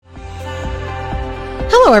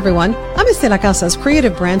Hello, everyone. I'm Estela Casas,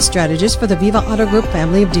 creative brand strategist for the Viva Auto Group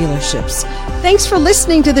family of dealerships. Thanks for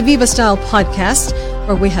listening to the Viva Style podcast,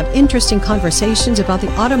 where we have interesting conversations about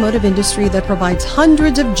the automotive industry that provides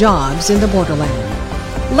hundreds of jobs in the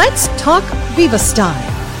borderland. Let's talk Viva Style.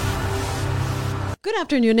 Good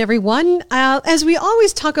afternoon, everyone. As we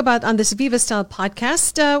always talk about on this Viva Style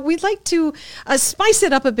podcast, we'd like to spice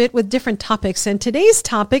it up a bit with different topics. And today's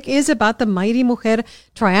topic is about the Mighty Mujer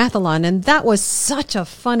Triathlon. And that was such a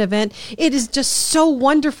fun event. It is just so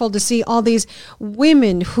wonderful to see all these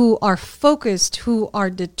women who are focused, who are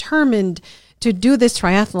determined to do this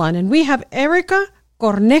triathlon. And we have Erica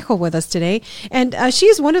Cornejo with us today, and she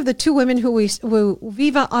is one of the two women who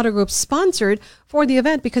Viva Auto Group sponsored for the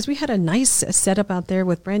event, because we had a nice setup out there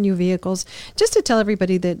with brand new vehicles, just to tell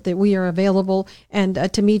everybody that we are available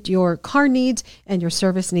and to meet your car needs and your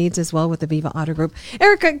service needs as well with the Viva Auto Group.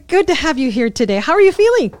 Erica, good to have you here today. How are you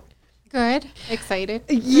feeling? Good. Excited.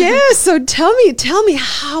 Yes. So tell me,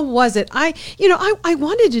 how was it? I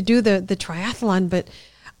wanted to do the triathlon, but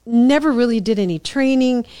never really did any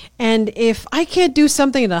training. And if I can't do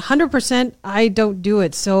something at 100%, I don't do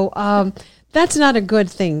it. So that's not a good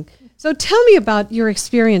thing. So tell me about your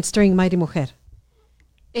experience during Mighty Mujer.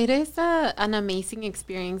 It is an amazing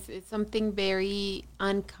experience. It's something very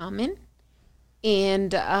uncommon.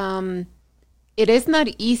 And it is not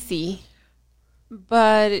easy,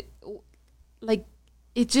 but like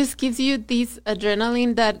it just gives you this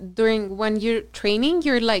adrenaline that when you're training,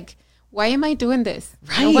 you're like, why am I doing this?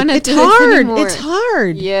 Right. It's hard. It's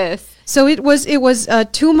hard. Yes. So it was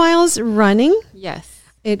 2 miles running. Yes.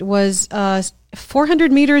 It was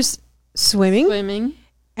 400 meters swimming.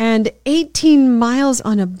 And 18 miles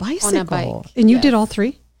on a bicycle. On a bike. And you did all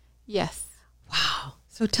three? Yes. Wow.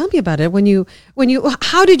 So tell me about it.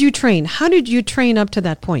 How did you train? How did you train up to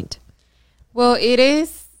that point? Well, it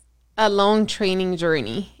is a long training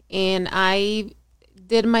journey. And I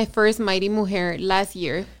did my first Mighty Mujer last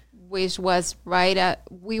year, which was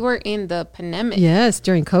we were in the pandemic. Yes,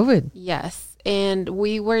 during COVID. Yes. And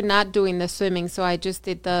we were not doing the swimming, so I just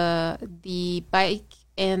did the bike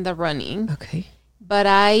and the running. Okay.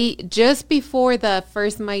 But just before the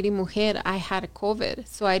first Mighty Mujer, I had COVID,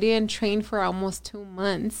 so I didn't train for almost 2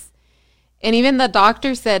 months. And even the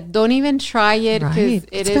doctor said, don't even try it, because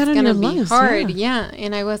it is going to be hard. Yeah.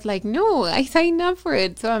 And I was like, no, I signed up for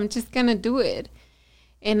it, so I'm just going to do it.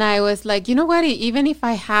 And I was like, you know what, even if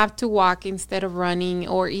I have to walk instead of running,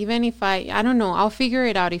 or even if I don't know, I'll figure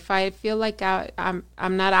it out. If I feel like I'm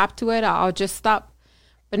not up to it, I'll just stop.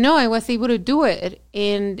 But no, I was able to do it.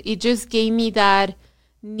 And it just gave me that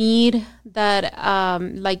need that,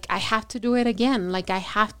 like, I have to do it again. Like, I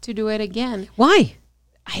have to do it again. Why?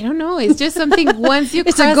 I don't know. It's just something, once you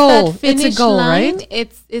it's cross a goal. that finish it's a goal, line,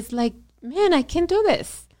 right? It's like, man, I can do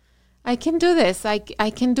this. I can do this. I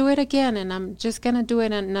can do it again, and I'm just going to do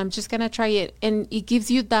it, and I'm just going to try it. And it gives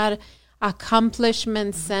you that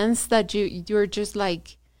accomplishment sense that you're just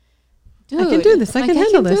like, dude, I can do this. I can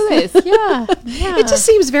handle this. Yeah. It just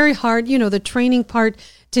seems very hard. The training part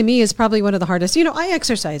to me is probably one of the hardest. I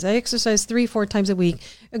exercise 3-4 times a week.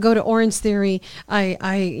 I go to Orange Theory.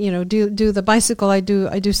 I do the bicycle. I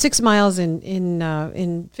do 6 miles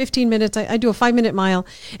in 15 minutes. I do a 5-minute mile.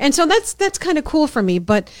 And so that's kind of cool for me.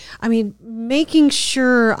 But I mean, making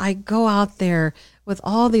sure I go out there with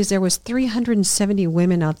all these, there was 370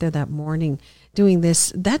 women out there that morning doing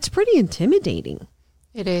this. That's pretty intimidating.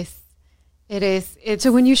 It is.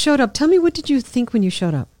 So when you showed up, tell me, what did you think when you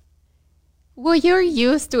showed up? Well, you're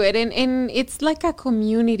used to it, and it's like a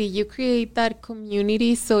community. You create that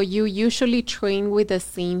community, so you usually train with the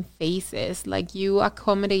same faces. Like, you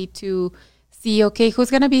accommodate to see, okay,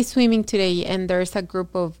 who's going to be swimming today? And there's a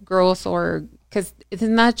group of girls, or because it's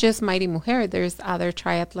not just Mighty Mujer, there's other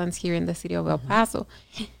triathlons here in the city of El Paso.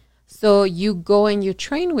 So you go and you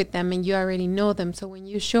train with them, and you already know them. So when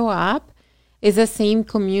you show up, it's the same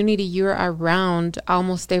community you're around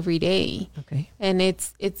almost every day. Okay. And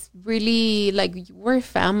it's really like, we're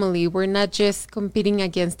family. We're not just competing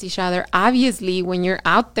against each other. Obviously, when you're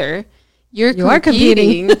out there, you are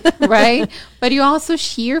competing, right? But you also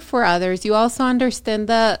cheer for others. You also understand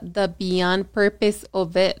the beyond purpose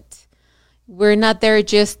of it. We're not there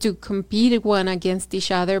just to compete one against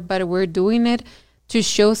each other, but we're doing it to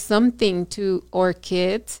show something to our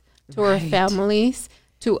kids, to our families,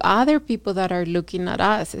 to other people that are looking at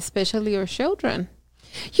us, especially our children.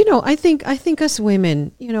 I think us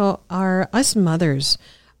women, us mothers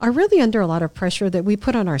are really under a lot of pressure that we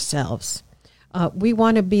put on ourselves. We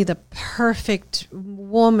want to be the perfect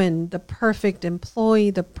woman, the perfect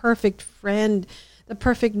employee, the perfect friend, the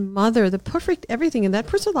perfect mother, the perfect everything. And that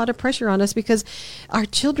puts a lot of pressure on us because our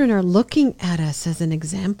children are looking at us as an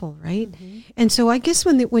example, right? Mm-hmm. And so I guess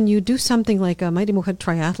when you do something like a Mighty Mujer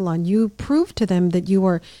Triathlon, you prove to them that you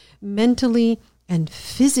are mentally and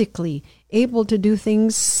physically able to do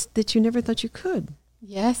things that you never thought you could.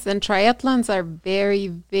 Yes, and triathlons are very,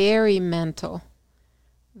 very mental.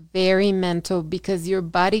 Very mental because your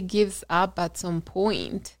body gives up at some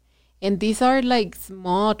point. And these are like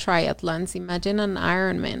small triathlons. Imagine an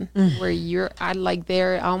Ironman where you're at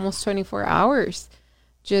there almost 24 hours,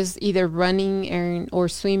 just either running or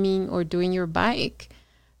swimming or doing your bike.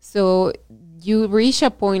 So you reach a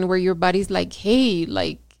point where your body's like, hey,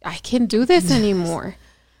 like I can't do this anymore.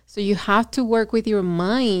 So you have to work with your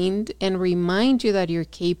mind and remind you that you're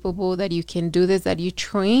capable, that you can do this, that you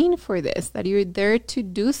train for this, that you're there to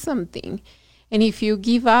do something. And if you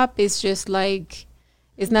give up, it's just like,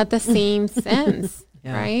 it's not the same sense,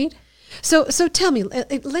 right? So tell me,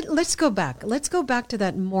 let's go back. Let's go back to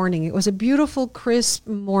that morning. It was a beautiful, crisp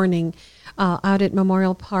morning out at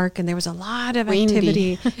Memorial Park, and there was a lot of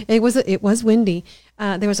activity. It was windy.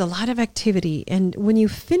 There was a lot of activity. And when you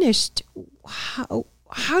finished,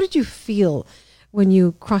 how did you feel when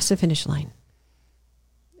you crossed the finish line?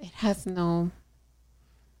 It has no.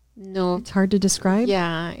 It's hard to describe?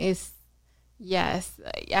 Yeah, yes.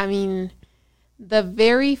 I mean, the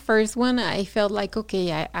very first one, I felt like,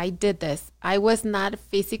 okay, I did this. I was not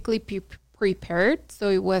physically prepared, so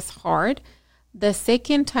it was hard. The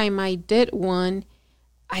second time I did one,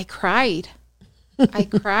 I cried. I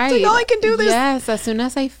cried. Like, oh, I can do this. Yes, as soon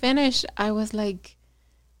as I finished, I was like,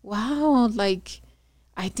 wow, like,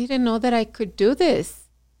 I didn't know that I could do this.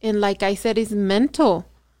 And like I said, it's mental.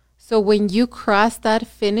 So when you cross that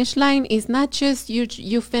finish line, it's not just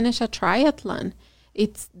you finish a triathlon.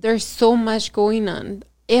 There's so much going on.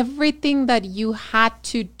 Everything that you had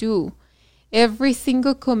to do, every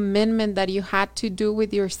single commitment that you had to do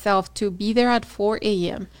with yourself to be there at 4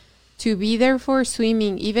 a.m., to be there for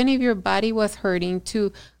swimming, even if your body was hurting,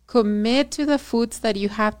 to commit to the foods that you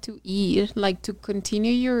have to eat, like to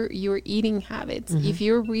continue your eating habits. Mm-hmm. If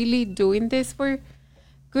you're really doing this for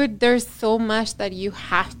good, there's so much that you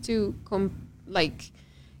have to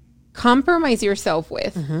compromise yourself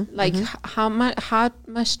with. Mm-hmm, like mm-hmm. how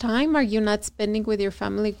much time are you not spending with your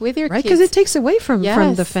family, with your kids? Because it takes away from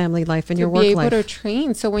the family life and your work life. To be able to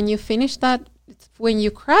train. So when you finish that, when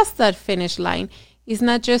you cross that finish line, it's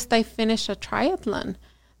not just I finished a triathlon.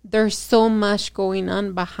 There's so much going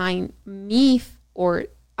on behind me or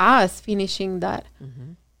us finishing that,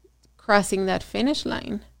 crossing that finish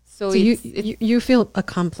line. So you feel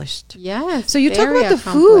accomplished. Yes. So you talk about the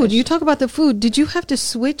food. You talk about the food. Did you have to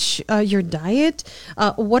switch your diet?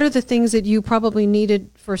 What are the things that you probably needed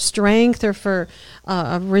for strength or for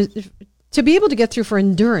to be able to get through for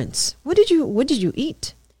endurance? What did you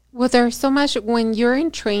eat? Well, there's so much. When you're in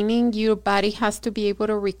training, your body has to be able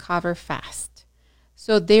to recover fast.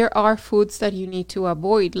 So there are foods that you need to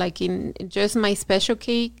avoid. Like in just my special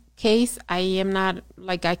case,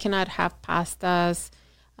 I cannot have pastas,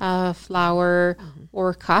 flour,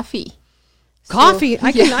 or coffee. Coffee? So,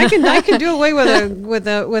 I can do away with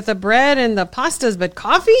the bread and the pastas, but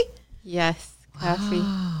coffee? Yes, coffee.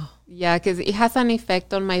 Wow. Yeah, because it has an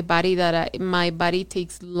effect on my body that my body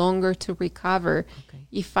takes longer to recover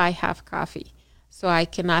if I have coffee. So I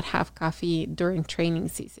cannot have coffee during training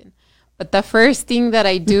season. But the first thing that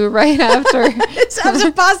I do right after is have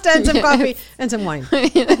some pasta and some coffee and some wine.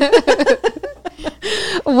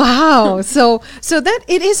 Wow. So that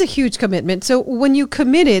it is a huge commitment. So when you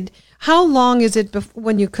committed, how long is it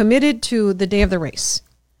when you committed to the day of the race?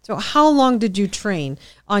 So how long did you train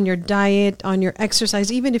on your diet, on your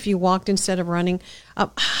exercise, even if you walked instead of running?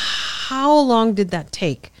 How long did that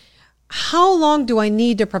take? How long do I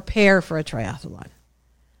need to prepare for a triathlon?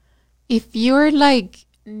 If you're like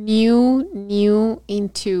new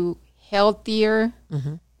into healthier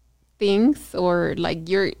things, or like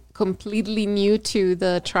you're completely new to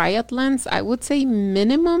the triathlons, I would say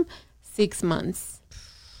minimum 6 months.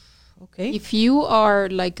 Okay. If you are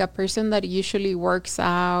like a person that usually works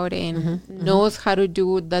out and knows how to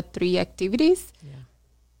do the 3 activities,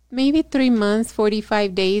 maybe 3 months,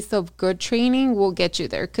 45 days of good training will get you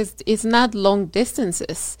there, because it's not long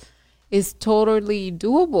distances. It's totally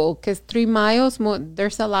doable, because 3 miles,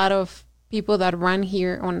 there's a lot of people that run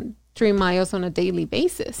here on 3 miles on a daily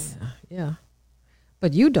basis. Yeah.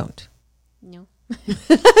 But you don't. No.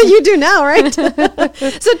 You do now, right? So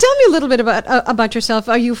tell me a little bit about yourself.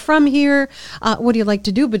 Are you from here? What do you like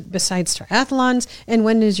to do besides triathlons? And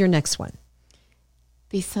when is your next one?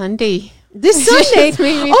 This Sunday. This Sunday?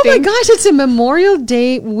 Oh my gosh, it's a Memorial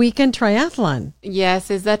Day weekend triathlon. Yes,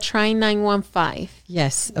 it's the Tri 915.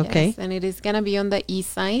 Yes, okay. Yes, and it is going to be on the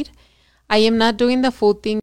east side. I am not doing the full thing